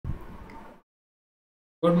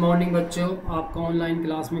Good morning बच्चों, आपका online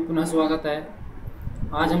class में पुनः स्वागत है।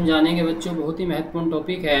 आज हम जानेंगे बच्चों, बहुत ही महत्वपूर्ण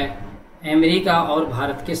टॉपिक है अमेरिका और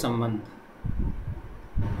भारत के संबंध।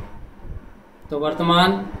 तो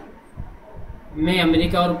वर्तमान में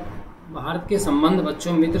अमेरिका और भारत के संबंध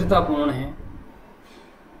बच्चों मित्रतापूर्ण हैं।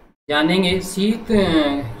 जानेंगे शीत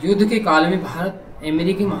युद्ध के काल में भारत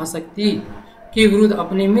अमेरिकी महाशक्ति के विरुद्ध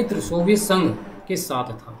अपने मित्र सोवियत संघ के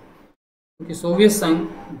साथ था, क्योंकि सोवियत संघ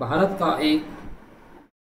भारत का एक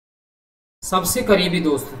सबसे करीबी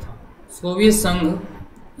दोस्त था। सोवियत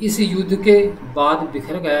संघ इस युद्ध के बाद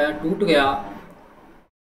बिखर गया, टूट गया।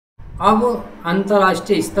 अब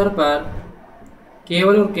अंतर्राष्ट्रीय स्तर पर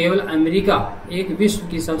केवल और केवल अमेरिका एक विश्व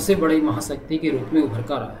की सबसे बड़ी महाशक्ति के रूप में उभर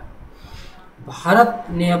कर आया। भारत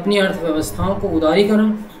ने अपनी अर्थव्यवस्थाओं को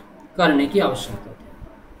उदारीकरण करने की आवश्यकता थी,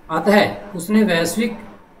 अतः उसने वैश्विक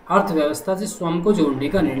अर्थव्यवस्था से स्वयं को जोड़ने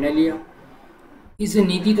का निर्णय लिया। इस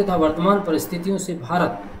नीति तथा वर्तमान परिस्थितियों से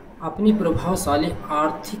भारत अपनी प्रभावशाली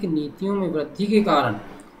आर्थिक नीतियों में वृद्धि के कारण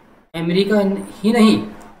अमेरिका ही नहीं,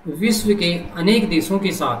 विश्व के अनेक देशों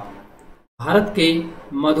के साथ भारत के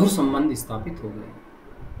मधुर संबंध स्थापित हो गए।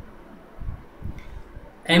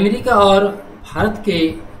 अमेरिका और भारत के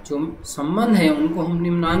जो संबंध हैं उनको हम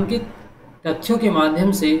निम्नलिखित तथ्यों के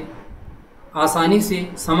माध्यम से आसानी से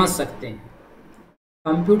समझ सकते हैं।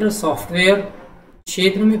 कंप्यूटर सॉफ्टवेयर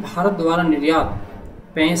क्षेत्र में भारत द्वारा निर्यात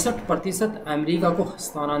 65% अमेरिका को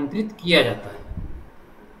हस्तांतरित किया जाता है।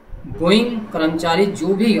 बोइंग कर्मचारी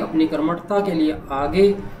जो भी अपनी कर्मठता के लिए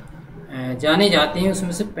आगे जाने जाते हैं,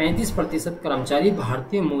 उसमें से 35% कर्मचारी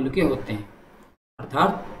भारतीय मूल के होते हैं।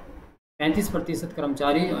 अर्थात 35%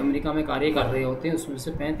 कर्मचारी अमेरिका में कार्य कर रहे होते हैं, उसमें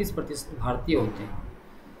से 35% भारतीय होते हैं।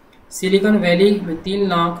 सिलिकॉन वैली में 3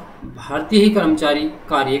 लाख भारतीय ही कर्मचारी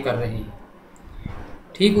कार्य कर रहे हैं।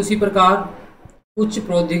 ठीक उसी प्रकार उच्च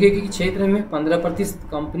प्रौद्योगिकी के क्षेत्र में 15%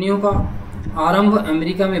 कंपनियों का आरंभ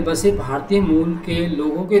अमेरिका में बसे भारतीय मूल के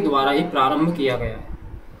लोगों के द्वारा ही प्रारंभ किया गया है।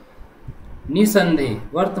 निसंदेह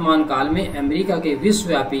वर्तमान काल में अमेरिका के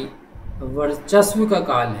विश्वव्यापी वर्चस्व का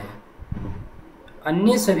काल है।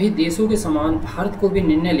 अन्य सभी देशों के समान भारत को भी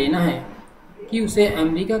निर्णय लेना है कि उसे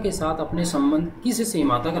अमेरिका के साथ अपने संबंध किस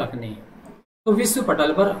सीमा तक रखने हैं। तो विश्व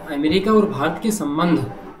पटल पर अमेरिका और भारत के संबंध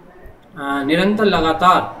निरंतर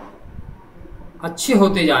लगातार अच्छे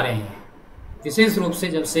होते जा रहे हैं। विशेष रूप से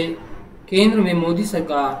जब से केंद्र में मोदी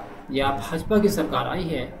सरकार या भाजपा की सरकार आई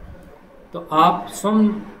है, तो आप स्वयं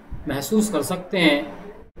महसूस कर सकते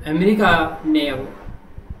हैं अमेरिका ने अब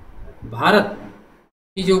भारत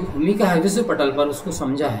की जो भूमिका है विश्व पटल पर उसको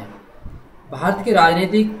समझा है। भारत के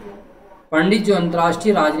राजनीतिक पंडित जो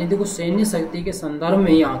अंतर्राष्ट्रीय राजनीति को सैन्य शक्ति के संदर्भ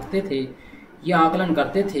में ही आंकते थे या आकलन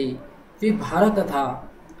करते थे, वे भारत तथा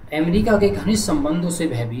अमेरिका के घनिष्ठ संबंधों से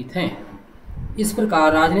भयभीत हैं। इस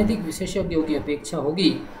प्रकार राजनीतिक विशेषज्ञों की अपेक्षा होगी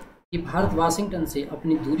कि भारत वाशिंगटन से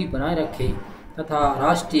अपनी दूरी बनाए रखे तथा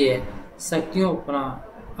राष्ट्रीय शक्तियों पर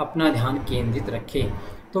अपना ध्यान केंद्रित रखे।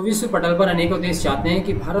 तो विश्व पटल पर अनेकों देश चाहते हैं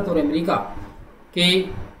कि भारत और अमेरिका के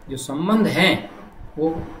जो संबंध हैं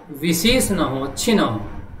वो विशेष ना हो, अच्छे ना हो।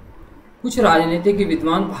 कुछ राजनीतिक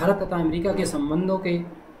विद्वान भारत तथा अमेरिका के संबंधों के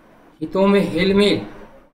हितों में हेलमेल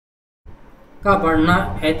का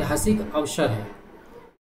बढ़ना ऐतिहासिक अवसर है।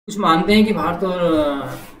 कुछ मानते हैं कि भारत और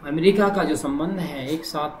अमेरिका का जो संबंध है एक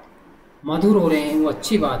साथ मधुर हो रहे हैं, वो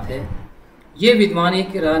अच्छी बात है। ये विद्वान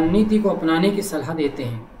एक रणनीति को अपनाने की सलाह देते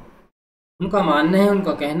हैं। उनका मानना है,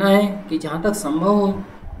 उनका कहना है कि जहाँ तक संभव हो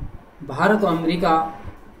भारत और अमेरिका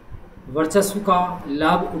वर्चस्व का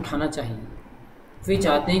लाभ उठाना चाहिए। वे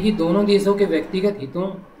चाहते हैं कि दोनों देशों के व्यक्तिगत हितों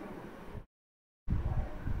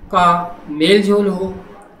का मेलजोल हो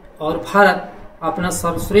और भारत अपना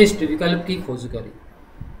सर्वश्रेष्ठ विकल्प की खोज करे।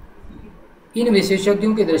 इन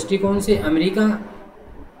विशेषज्ञों के दृष्टिकोण से अमेरिका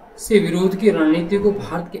से विरोध की रणनीति को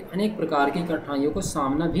भारत के अनेक प्रकार की कठिनाइयों का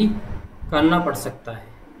सामना भी करना पड़ सकता है।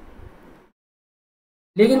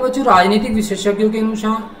 लेकिन बच्चों, राजनीतिक विशेषज्ञों के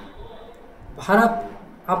अनुसार भारत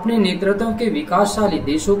अपने नेतृत्व के विकासशाली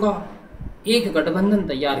देशों का एक गठबंधन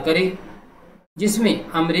तैयार करे जिसमें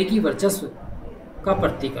अमेरिकी वर्चस्व का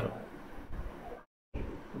प्रतीक हो।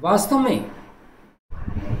 वास्तव में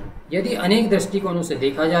यदि अनेक दृष्टिकोणों से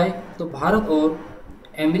देखा जाए तो भारत और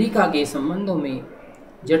अमेरिका के संबंधों में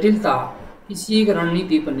जटिलता किसी एक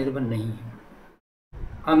रणनीति पर निर्भर नहीं है।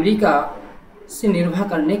 अमेरिका से निर्वाह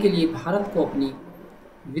करने के लिए भारत को अपनी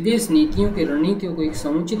विदेश नीतियों की रणनीतियों को एक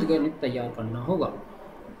समुचित गणित तैयार करना होगा।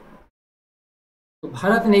 तो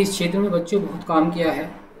भारत ने इस क्षेत्र में बच्चों बहुत काम किया है।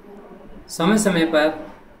 समय समय पर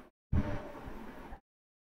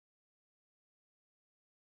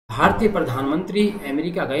भारतीय प्रधानमंत्री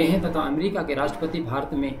अमेरिका गए हैं तथा अमेरिका के राष्ट्रपति भारत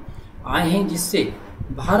में आए हैं, जिससे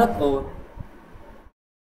भारत और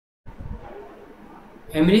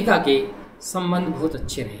अमेरिका के संबंध बहुत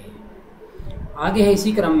अच्छे रहे। आगे है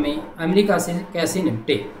इसी क्रम में अमेरिका से कैसे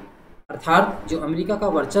निपटे, अर्थात जो अमेरिका का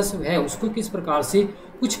वर्चस्व है उसको किस प्रकार से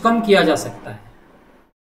कुछ कम किया जा सकता है।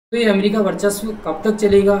 तो ये अमेरिका वर्चस्व कब तक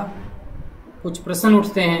चलेगा, कुछ प्रश्न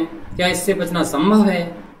उठते हैं, क्या इससे बचना संभव है।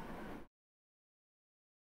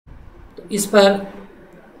 तो इस पर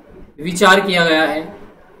विचार किया गया है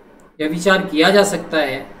या विचार किया जा सकता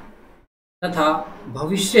है, तथा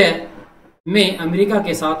भविष्य में अमेरिका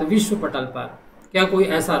के साथ विश्व पटल पर क्या कोई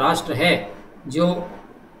ऐसा राष्ट्र है जो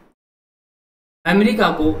अमेरिका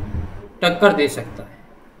को टक्कर दे सकता है।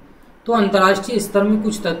 तो अंतर्राष्ट्रीय स्तर में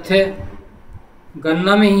कुछ तथ्य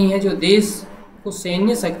गणना में ही है जो देश को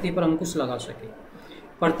सैन्य शक्ति पर अंकुश लगा सके।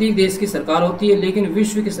 प्रत्येक देश की सरकार होती है लेकिन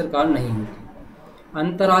विश्व की सरकार नहीं होती।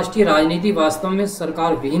 अंतर्राष्ट्रीय राजनीति वास्तव में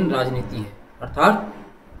सरकार विहीन राजनीति है, अर्थात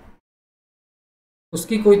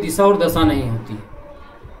उसकी कोई दिशा और दशा नहीं होती है।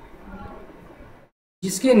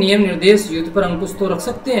 जिसके नियम निर्देश युद्ध पर अंकुश तो रख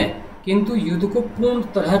सकते हैं किंतु युद्ध को पूर्ण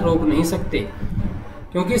तरह रोक नहीं सकते,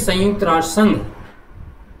 क्योंकि संयुक्त राष्ट्र संघ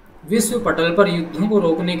विश्व पटल पर युद्धों को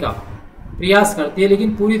रोकने का प्रयास करती है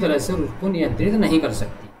लेकिन पूरी तरह से उसको नियंत्रित नहीं कर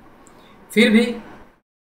सकती। फिर भी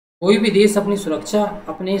कोई भी देश अपनी सुरक्षा,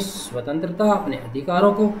 अपनी स्वतंत्रता, अपने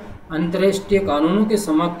अधिकारों को अंतर्राष्ट्रीय कानूनों के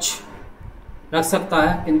समक्ष रख सकता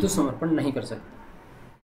है किंतु समर्पण नहीं कर सकता।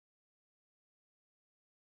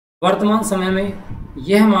 वर्तमान समय में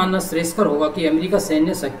यह मानना श्रेयस्कर होगा कि अमेरिका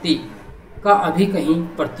सैन्य शक्ति का अभी कहीं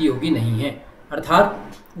प्रतियोगी नहीं है,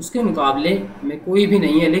 अर्थात उसके मुकाबले में कोई भी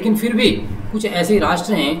नहीं है, लेकिन फिर भी कुछ ऐसे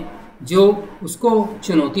राष्ट्र हैं जो उसको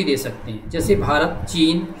चुनौती दे सकते हैं, जैसे भारत,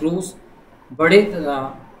 चीन, रूस। बड़े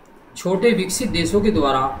तथा छोटे विकसित देशों के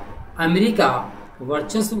द्वारा अमेरिका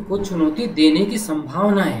वर्चस्व को चुनौती देने की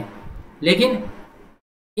संभावना है, लेकिन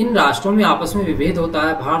इन राष्ट्रों में आपस में विभेद होता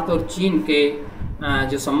है। भारत और चीन के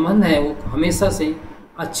जो संबंध है वो हमेशा से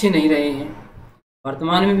अच्छे नहीं रहे हैं,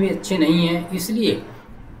 वर्तमान में भी अच्छे नहीं हैं। इसलिए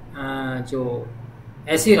जो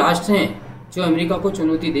ऐसे राष्ट्र हैं जो अमेरिका को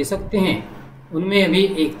चुनौती दे सकते हैं उनमें अभी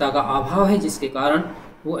एकता का अभाव है, जिसके कारण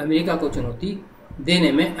वो अमेरिका को चुनौती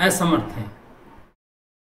देने में असमर्थ हैं।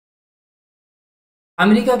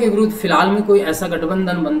 अमेरिका के विरुद्ध फिलहाल में कोई ऐसा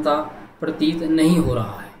गठबंधन बनता प्रतीत नहीं हो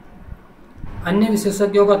रहा है। अन्य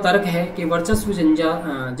विशेषज्ञों का तर्क है कि वर्चस्व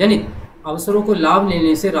जनित अवसरों को लाभ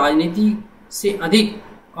लेने से राजनीति से अधिक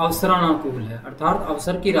अवसरानुकूल है, अर्थात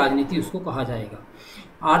अवसर की राजनीति उसको कहा जाएगा।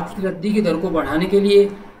 आर्थिक वृद्धि की दर को बढ़ाने के लिए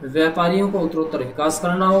व्यापारियों को उत्तरोत्तर विकास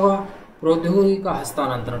करना होगा, प्रौद्योगिकी का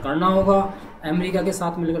हस्तांतरण करना होगा, अमेरिका के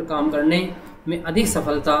साथ मिलकर काम करने में अधिक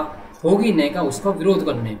सफलता होगी, न का उसका विरोध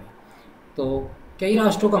करने में। तो कई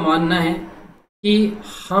राष्ट्रों का मानना है कि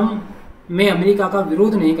हमें अमेरिका का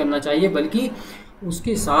विरोध नहीं करना चाहिए बल्कि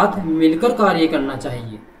उसके साथ मिलकर कार्य करना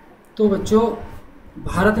चाहिए। तो बच्चों,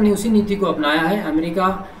 भारत ने उसी नीति को अपनाया है।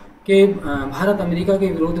 भारत अमेरिका के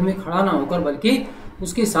विरोध में खड़ा ना होकर बल्कि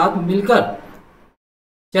उसके साथ मिलकर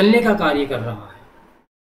चलने का कार्य कर रहा है।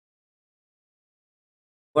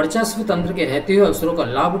 वर्चस्व तंत्र के रहते हुए अवसरों का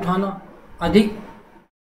लाभ उठाना अधिक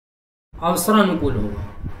अवसरानुकूल होगा।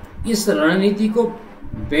 इस रणनीति को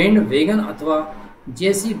बैंड वेगन अथवा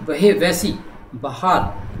जैसी बहे वैसी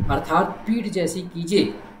बहार अर्थात पीठ जैसी कीजिए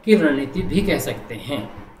की रणनीति भी कह सकते हैं।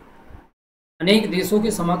 अनेक देशों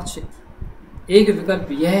के समक्ष एक विकल्प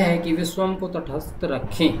यह है कि वे स्वयं को तटस्थ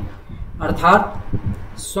रखें,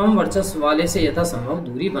 अर्थात स्वयं वर्चस्व वाले से यथासंभव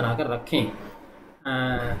दूरी बनाकर रखें।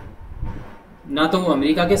 ना तो वो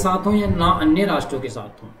अमेरिका के साथ हों या ना अन्य राष्ट्रों के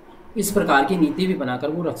साथ हों। इस प्रकार की नीति भी बनाकर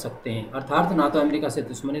वो रख सकते हैं, अर्थात ना तो अमेरिका से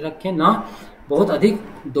दुश्मनी रखें ना बहुत अधिक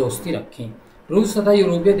दोस्ती रखें। रूस तथा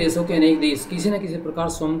यूरोपीय देशों के अनेक देश किसी न किसी प्रकार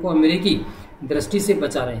स्वयं को अमेरिकी दृष्टि से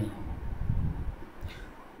बचा रहे हैं,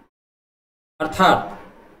 अर्थात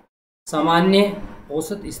सामान्य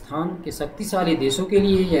औसत स्थान के शक्तिशाली देशों के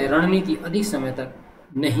लिए यह रणनीति अधिक समय तक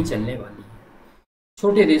नहीं चलने वाली है।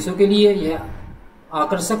 छोटे देशों के लिए यह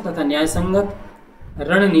आकर्षक तथा न्यायसंगत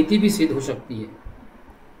रणनीति भी सिद्ध हो सकती है।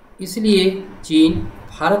 इसलिए चीन,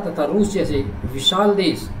 भारत तथा रूस जैसे विशाल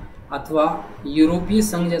देश अथवा यूरोपीय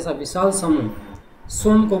संघ जैसा विशाल समूह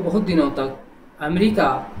स्वयं को बहुत दिनों तक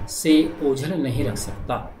अमेरिका से ओझल नहीं रख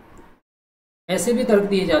सकता। ऐसे भी तर्क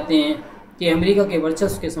दिए जाते हैं कि अमेरिका के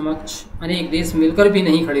वर्चस्व के समक्ष अनेक देश मिलकर भी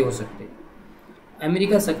नहीं खड़े हो सकते।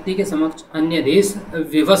 अमेरिका शक्ति के समक्ष अन्य देश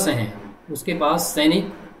विवश हैं, उसके पास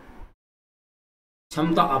सैनिक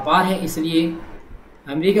क्षमता अपार है, इसलिए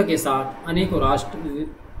अमेरिका के साथ अनेकों राष्ट्र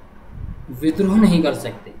विद्रोह नहीं कर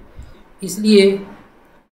सकते। इसलिए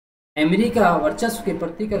अमेरिका वर्चस्व के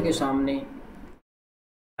प्रतीकर के सामने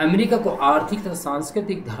अमेरिका को आर्थिक तथा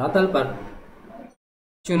सांस्कृतिक धरातल पर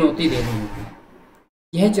चुनौती देनी होगी।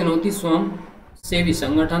 यह चुनौती स्वयं सेवी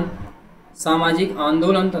संगठन, सामाजिक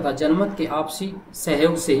आंदोलन तथा जनमत के आपसी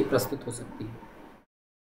सहयोग से ही प्रस्तुत हो सकती है।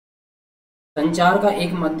 संचार का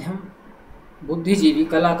एक माध्यम बुद्धिजीवी,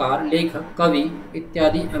 कलाकार, लेखक, कवि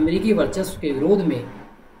इत्यादि अमेरिकी वर्चस्व के विरोध में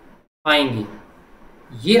आएंगे।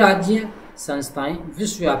 ये राज्य संस्थाएं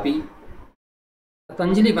विश्वव्यापी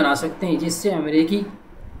पतंजलि बना सकते हैं, जिससे अमेरिकी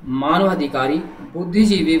मानवाधिकारी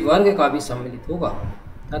बुद्धिजीवी वर्ग का भी सम्मिलित होगा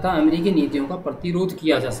तथा अमेरिकी नीतियों का प्रतिरोध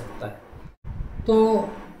किया जा सकता है। तो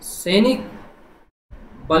सैनिक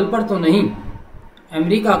बल पर तो नहीं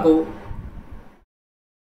अमेरिका को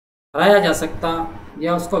हराया जा सकता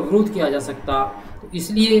या उसका विरोध किया जा सकता, तो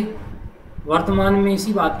इसलिए वर्तमान में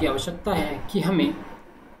इसी बात की आवश्यकता है कि हमें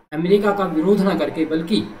अमेरिका का विरोध न करके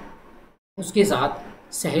बल्कि उसके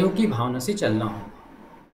साथ सहयोग की भावना से चलना हो।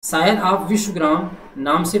 शायद आप विश्वग्राम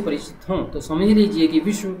नाम से परिचित हों, तो समझ लीजिए कि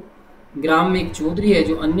विश्वग्राम में एक चौधरी है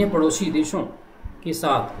जो अन्य पड़ोसी देशों के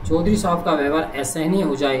साथ चौधरी साहब का व्यवहार असहनीय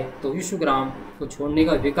हो जाए तो विश्वग्राम को छोड़ने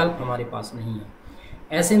का विकल्प हमारे पास नहीं है।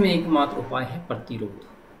 ऐसे में एकमात्र उपाय है प्रतिरोध।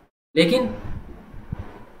 लेकिन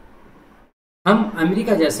हम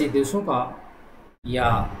अमेरिका जैसे देशों का या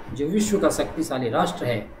जो विश्व का शक्तिशाली राष्ट्र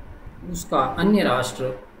है उसका अन्य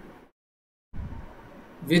राष्ट्र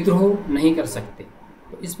विद्रोह नहीं कर सकते।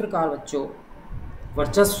 तो इस प्रकार बच्चों,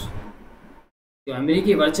 वर्चस्व जो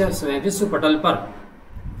अमेरिकी वर्चस्व है विश्व पटल पर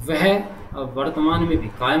वह वर्तमान में भी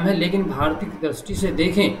कायम है, लेकिन भारतीय दृष्टि से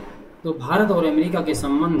देखें तो भारत और अमेरिका के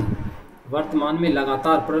संबंध वर्तमान में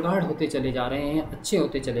लगातार प्रगाढ़ होते चले जा रहे हैं, अच्छे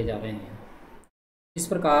होते चले जा रहे हैं। इस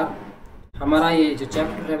प्रकार हमारा ये जो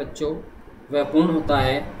चैप्टर है बच्चों वह पूर्ण होता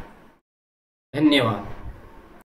है। धन्यवाद।